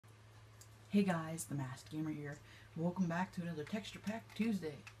Hey guys, the Masked Gamer here. Welcome back to another Texture Pack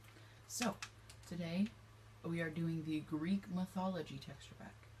Tuesday. So, today we are doing the Greek Mythology Texture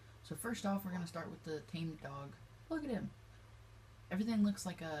Pack. So first off, we're going to start with the tamed dog. Look at him. Everything looks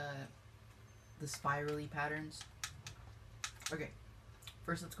like the spirally patterns. Okay,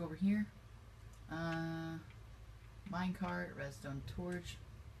 first let's go over here. Minecart, redstone torch.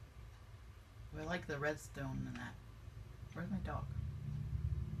 Oh, I like the redstone in that. Where's my dog?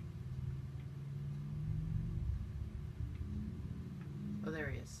 Oh,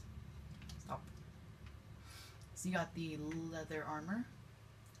 there he is. Stop. So you got the leather armor,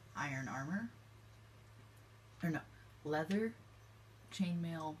 iron armor, or no, leather,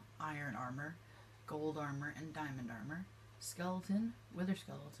 chainmail, iron armor, gold armor, and diamond armor, skeleton, wither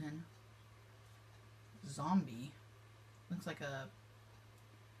skeleton, zombie, looks like a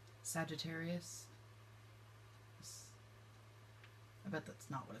Sagittarius. I bet that's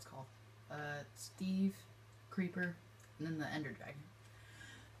not what it's called. Steve, creeper, and then the ender dragon.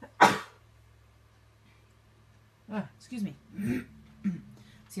 Excuse me.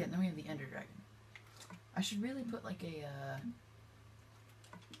 So yeah, then we have the ender dragon. I should really put like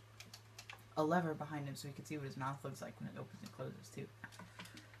a lever behind him so we can see what his mouth looks like when it opens and closes too.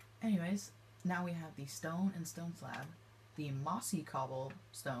 Anyways, now we have the stone and stone slab, the mossy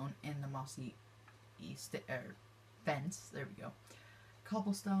cobblestone and the mossy fence. There we go.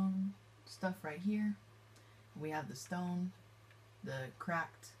 Cobblestone stuff right here. We have the stone, the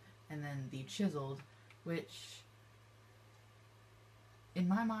cracked, and then the chiseled, which in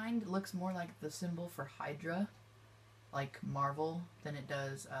my mind looks more like the symbol for Hydra, like Marvel, than it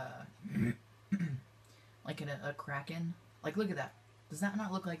does like a kraken. Like, look at that. Does that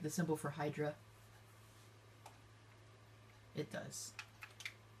not look like the symbol for Hydra? It does.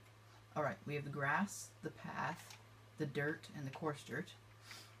 Alright, we have the grass, the path, the dirt, and the coarse dirt,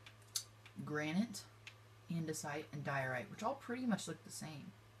 granite, andesite, and diorite, which all pretty much look the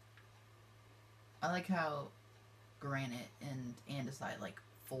same. I like how granite and andesite like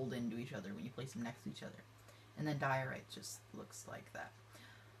fold into each other when you place them next to each other. And then diorite just looks like that.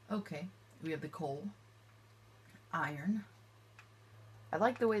 Okay, we have the coal, iron. I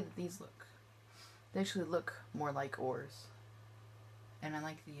like the way that these look. They actually look more like ores. And I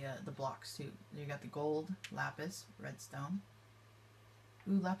like the blocks too. You got the gold, lapis, redstone.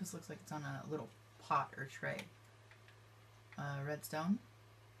 Ooh, lapis looks like it's on a little pot or tray. Redstone.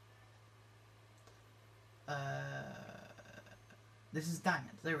 This is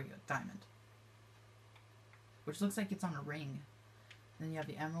diamond. There we go, diamond. Which looks like it's on a ring. And then you have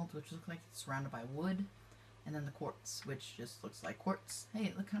the emerald, which looks like it's surrounded by wood. And then the quartz, which just looks like quartz. Hey,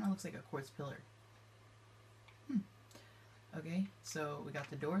 it kind of looks like a quartz pillar. Okay, so we got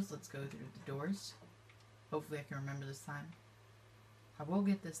the doors. Let's go through the doors. Hopefully I can remember this time. I will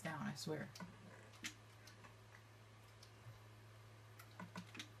get this down, I swear.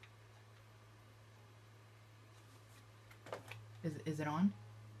 Is it on?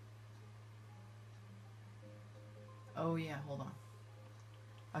 Oh yeah, hold on.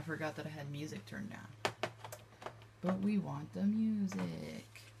 I forgot that I had music turned down. But we want the music.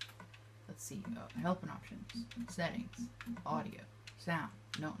 Let's see. Help and options. Settings. Audio. Sound.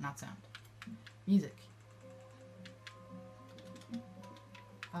 No, not sound. Music.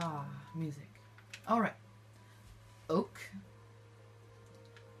 Ah, music. Alright. Oak.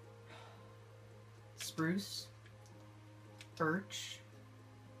 Spruce. Birch.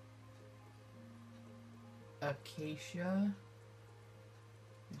 Acacia.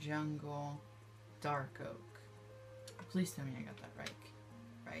 Jungle. Dark oak. Please tell me I got that right.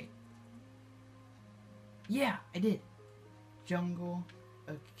 Right? Yeah, I did. Jungle,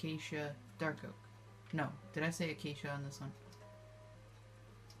 acacia, dark oak. No, did I say acacia on this one?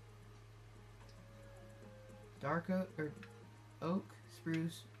 Dark oak, or oak,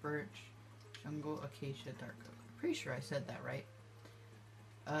 spruce, birch, jungle, acacia, dark oak. Pretty sure I said that right.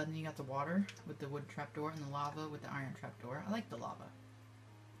 Then you got the water with the wood trapdoor and the lava with the iron trapdoor. I like the lava.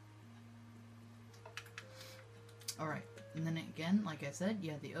 Alright, and then again, like I said,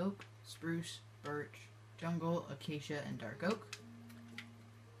 you have the oak, spruce, birch, jungle, acacia, and dark oak.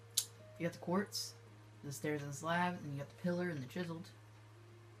 You got the quartz, the stairs and slab, and you got the pillar and the chiseled.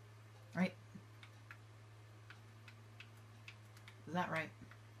 Right? Is that right?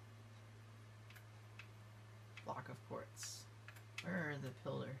 Block of quartz. Where are the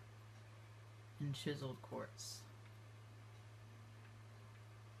pillar and chiseled quartz?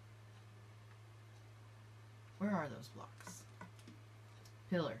 Where are those blocks?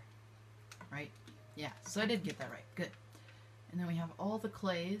 Pillar. Right? Yeah, so I did get that right. Good. And then we have all the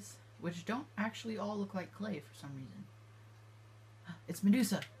clays, which don't actually all look like clay for some reason. It's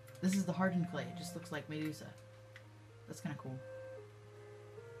Medusa. This is the hardened clay. It just looks like Medusa. That's kind of cool.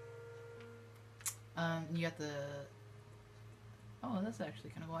 You got the... Oh, that's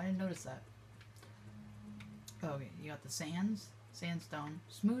actually kind of cool. I didn't notice that. Oh, okay, you got the sandstone,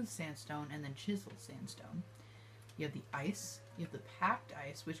 smooth sandstone, and then chiseled sandstone. You have the ice. You have the packed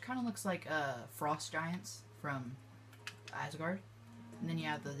ice, which kind of looks like frost giants from Asgard. And then you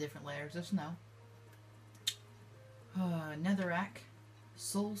have the different layers of snow. Netherrack,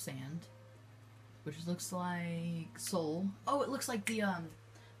 soul sand, which looks like soul. Oh, it looks like the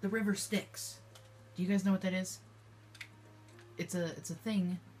river Styx. Do you guys know what that is? It's a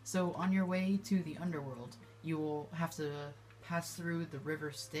thing. So on your way to the underworld, you will have to pass through the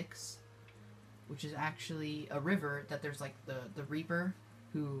river Styx, which is actually a river that there's like the Reaper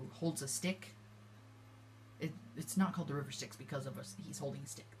who holds a stick. It's not called the river Styx because of us. He's holding a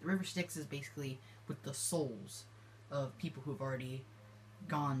stick. The river Styx is basically with the souls of people who've already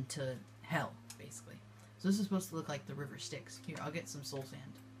gone to hell, basically. So this is supposed to look like the river Styx. Here, I'll get some soul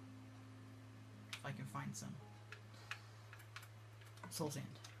sand. If I can find some. Soul sand.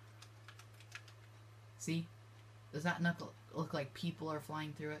 See? Does that look like people are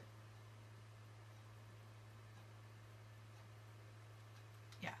flying through it?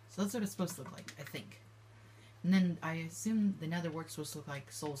 Yeah, so that's what it's supposed to look like, I think. And then I assume the netherwork's supposed to look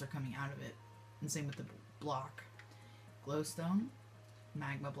like souls are coming out of it. And same with the block. Glowstone,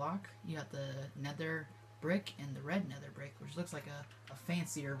 magma block. You got the nether brick and the red nether brick, which looks like a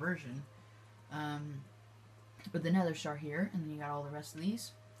fancier version. With the nether star here, and then you got all the rest of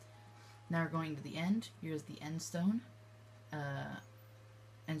these. Now we're going to the end. Here's the end stone.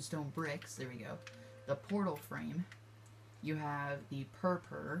 End stone bricks. There we go. The portal frame. You have the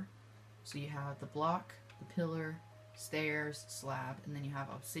purpur. So you have the block, the pillar, stairs, slab, and then you have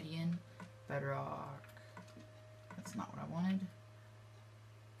obsidian, bedrock. That's not what I wanted.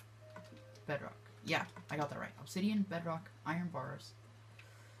 Bedrock. Yeah, I got that right. Obsidian, bedrock, iron bars.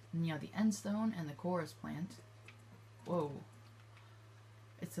 And you have the end stone and the chorus plant. Whoa.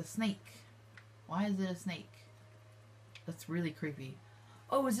 It's a snake. Why is it a snake? That's really creepy.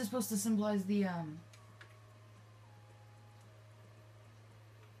 Oh, is this supposed to symbolize the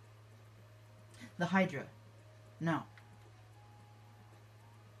Hydra? No.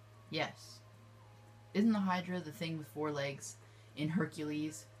 Yes. Isn't the Hydra the thing with 4 legs in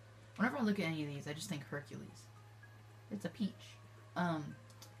Hercules? Whenever I look at any of these, I just think Hercules. It's a peach.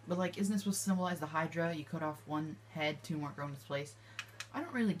 But like, isn't this supposed to symbolize the Hydra? You cut off one head, 2 more grow in its place. I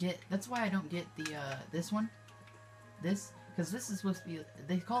don't really get. That's why I don't get the this one. This, because this is supposed to be.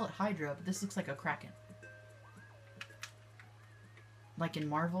 They call it Hydra, but this looks like a kraken. Like in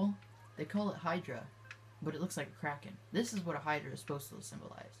Marvel, they call it Hydra, but it looks like a kraken. This is what a Hydra is supposed to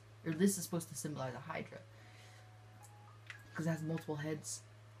symbolize, or this is supposed to symbolize a Hydra, because it has multiple heads.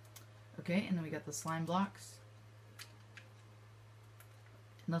 Okay, and then we got the slime blocks.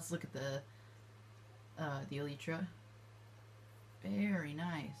 And let's look at the elytra. Very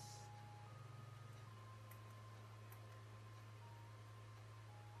nice.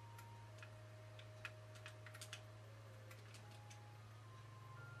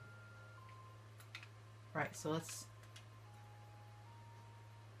 Right, so let's...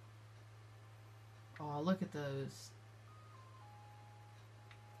 Oh, look at those.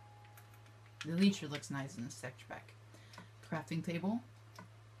 The elytra looks nice in this texture pack. Crafting table.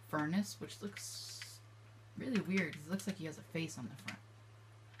 Furnace, which looks really weird because it looks like he has a face on the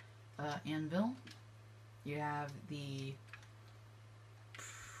front. Anvil. You have the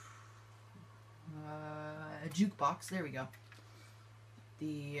jukebox. There we go.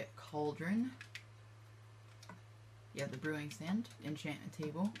 The cauldron. You have the brewing stand, enchantment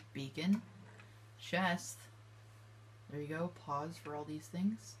table, beacon, chest. There you go. Pause for all these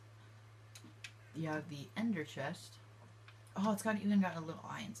things. You have the ender chest. Oh, it's even got a little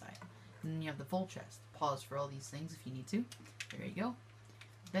eye inside. And then you have the full chest. Pause for all these things if you need to. There you go.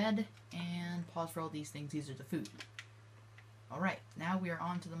 Bed, and pause for all these things. These are the food. Alright, now we are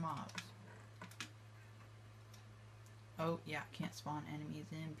on to the mobs. Oh, yeah, can't spawn enemies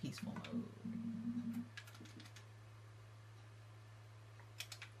in peaceful mode.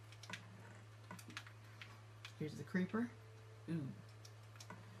 Here's the creeper. Ooh.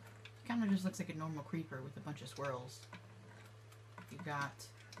 Kind of just looks like a normal creeper with a bunch of swirls. You got...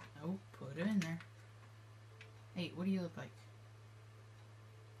 Oh, put it in there. Hey, what do you look like?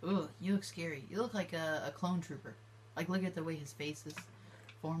 Ugh, you look scary. You look like a clone trooper. Like, look at the way his face is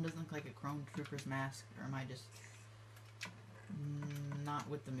formed. Doesn't look like a clone trooper's mask. Or am I just... not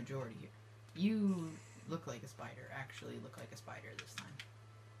with the majority here. You look like a spider. Actually look like a spider this time.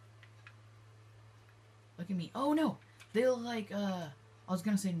 Look at me. Oh, no! They look like, I was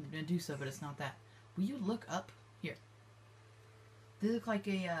gonna say Medusa, but it's not that. Will you look up? Here. They look like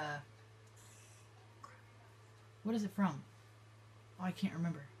a, what is it from? Oh, I can't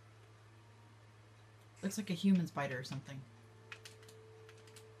remember. Looks like a human spider or something.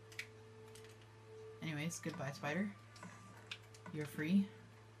 Anyways, goodbye, spider. You're free.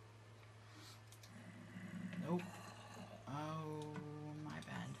 Nope. Oh, my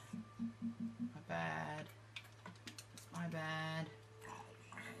bad. My bad. It's my bad.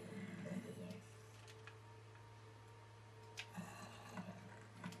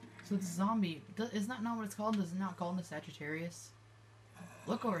 So the zombie, is that not what it's called? Is it not called the Sagittarius?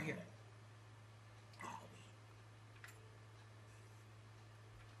 Look over here. I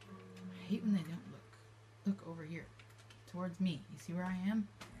hate when they don't look. Look over here. Towards me. You see where I am?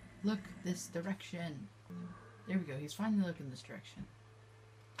 Look this direction. There we go. He's finally looking this direction.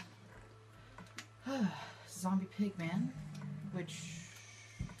 Zombie pig man. Which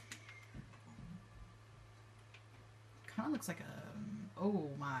kind of looks like a...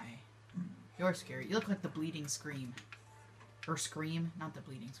 Oh my. You're scary. You look like the bleeding Scream. Or Scream. Not the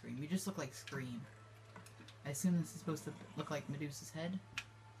bleeding Scream. You just look like Scream. I assume this is supposed to look like Medusa's head.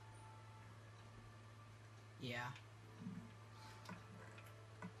 Yeah.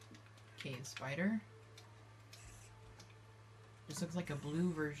 Cave spider. This looks like a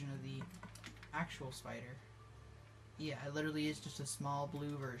blue version of the actual spider. Yeah, it literally is just a small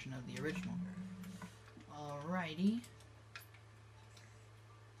blue version of the original. Alrighty.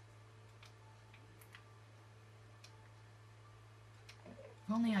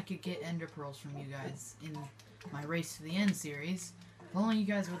 If only I could get ender pearls from you guys in my Race to the End series. If only you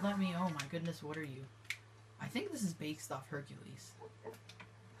guys would let me. Oh my goodness, what are you? I think this is based off Hercules.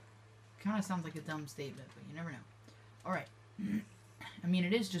 Kind of sounds like a dumb statement, but you never know. Alright. I mean,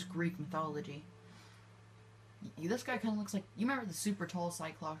 it is just Greek mythology. This guy kind of looks like... You remember the super tall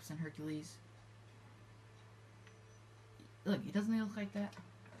Cyclops in Hercules? Look, he doesn't look like that.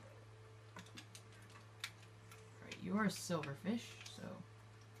 Alright, you are a silverfish, so...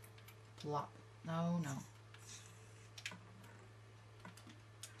 Plop. No, no.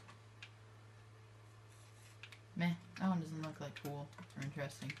 Meh, that one doesn't look like cool or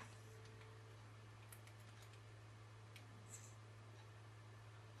interesting.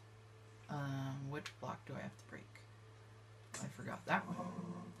 Which block do I have to break? I forgot that one.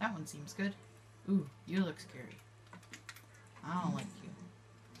 That one seems good. Ooh, you look scary. I don't like you.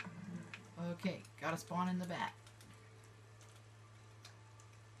 Okay, gotta spawn in the bat.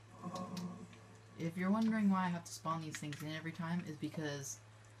 If you're wondering why I have to spawn these things in every time, is because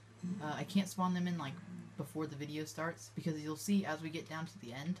I can't spawn them in like before the video starts, because you'll see as we get down to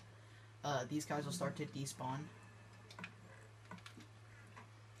the end, these guys will start to despawn.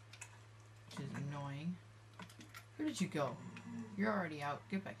 Which is annoying. Where did you go? You're already out.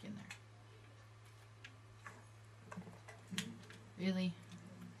 Get back in there. Really?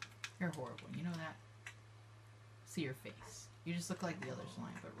 You're horrible. You know that? See your face. You just look like the other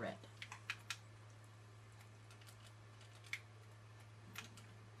slime, but red.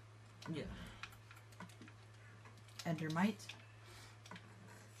 Yeah. Endermite.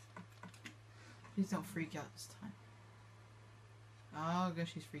 Please don't freak out this time. Oh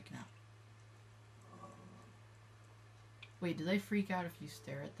gosh, she's freaking out. Wait, do they freak out if you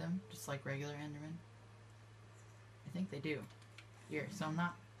stare at them? Just like regular Endermen? I think they do. Here, so I'm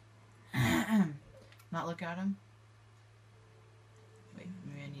not... not look at them? Wait,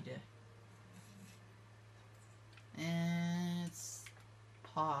 maybe I need to... It's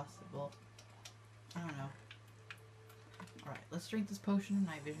possible. I don't know. Alright, let's drink this potion of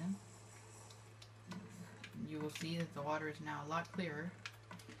night vision. You will see that the water is now a lot clearer.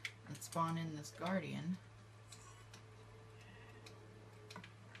 Let's spawn in this guardian.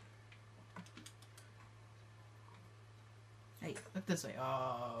 Hey, look this way.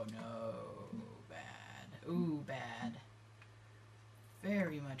 Oh, no. Bad. Ooh, bad.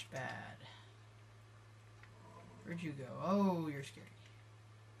 Very much bad. Where'd you go? Oh, you're scary.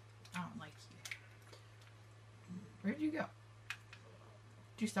 I don't like you. Where'd you go?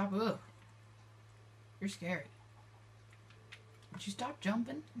 Did you stop? Ugh. You're scary. Did you stop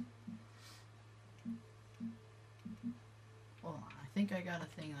jumping? Hold on. I think I got a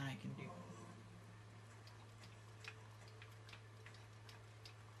thing that I can do.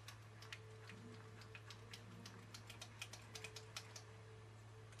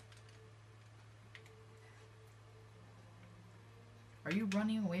 Are you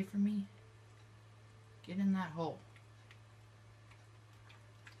running away from me? Get in that hole.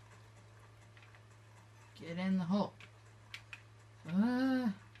 Get in the hole.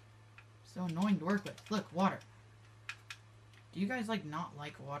 So annoying to work with. Look, water. Do you guys, like, not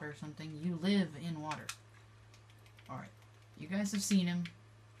like water or something? You live in water. Alright. You guys have seen him.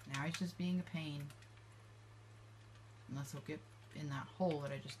 Now he's just being a pain. Unless he'll get in that hole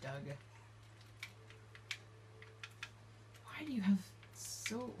that I just dug. Why do you have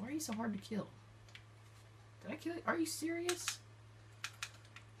so... Why are you so hard to kill? Did I kill you? Are you serious?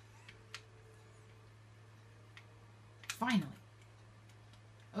 Finally.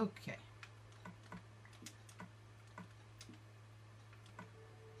 Okay.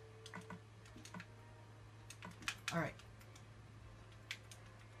 Alright.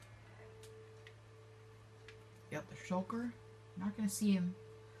 Yep, the shulker. Not gonna see him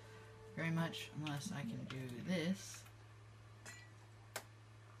very much unless I can do this.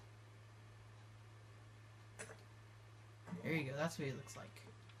 There you go, that's what he looks like.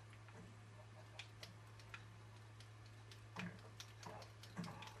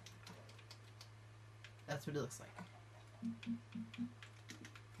 That's what it looks like.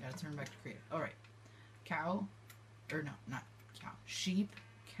 Gotta turn back to creative. Alright. Cow. Or no, not cow. Sheep.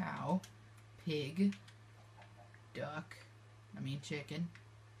 Cow. Pig. Duck. I mean chicken.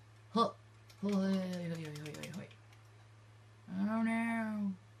 Huh. Oh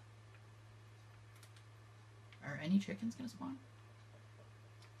no. Are any chickens gonna spawn?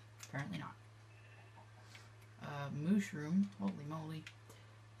 Apparently not. Mushroom. Holy moly.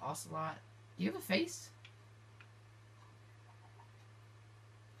 Ocelot. Do you have a face?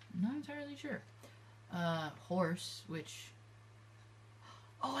 I'm not entirely sure. Horse, which...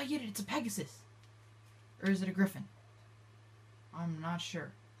 Oh, I get it. It's a Pegasus. Or is it a griffin? I'm not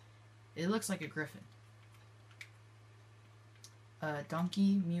sure. It looks like a griffin.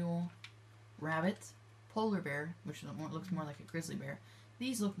 Donkey, mule, rabbit, polar bear, which looks more like a grizzly bear.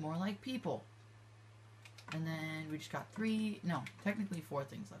 These look more like people. And then we just got technically 4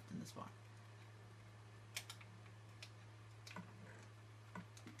 things left in this spawn.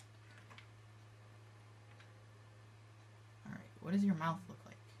 Alright, what does your mouth look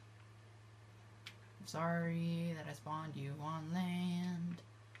like? I'm sorry that I spawned you on land.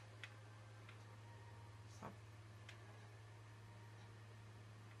 Stop.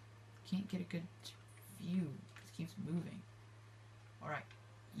 Can't get a good view. It keeps moving. Alright,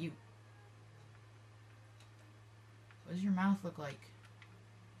 you. What does your mouth look like?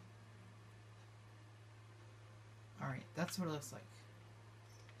 Alright, that's what it looks like.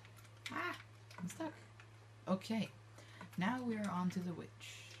 Ah! I'm stuck. Okay. Now we are on to the witch.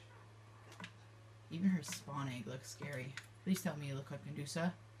 Even her spawn egg looks scary. Please tell me you look like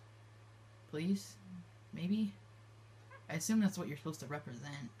Medusa. Please? Maybe? I assume that's what you're supposed to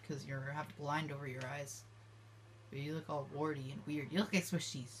represent, because you have a blind over your eyes. But you look all warty and weird. You look like Swiss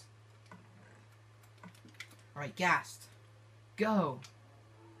cheese. Alright, Ghast. Go!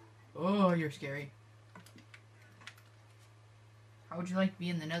 Oh, you're scary. How would you like to be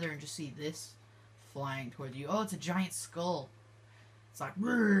in the nether and just see this flying toward you? Oh, it's a giant skull. It's like,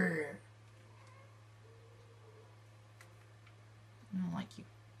 brrr. I don't like you.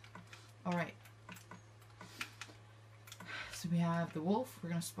 Alright. So we have the wolf. We're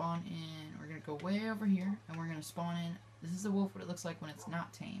going to spawn in. We're going to go way over here. And we're going to spawn in. This is the wolf, what it looks like when it's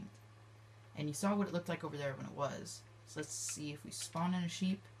not tamed. And you saw what it looked like over there when it was. So let's see if we spawn in a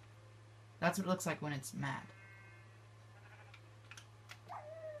sheep. That's what it looks like when it's mad.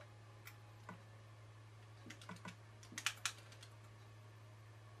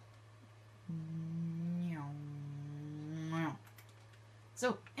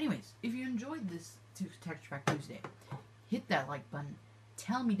 So, anyways, if you enjoyed this Texture Pack Tuesday, hit that like button,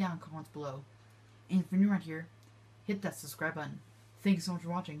 tell me down in the comments below, and if you're new around here, hit that subscribe button. Thank you so much for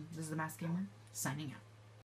watching. This is the Masked Gamer, signing out.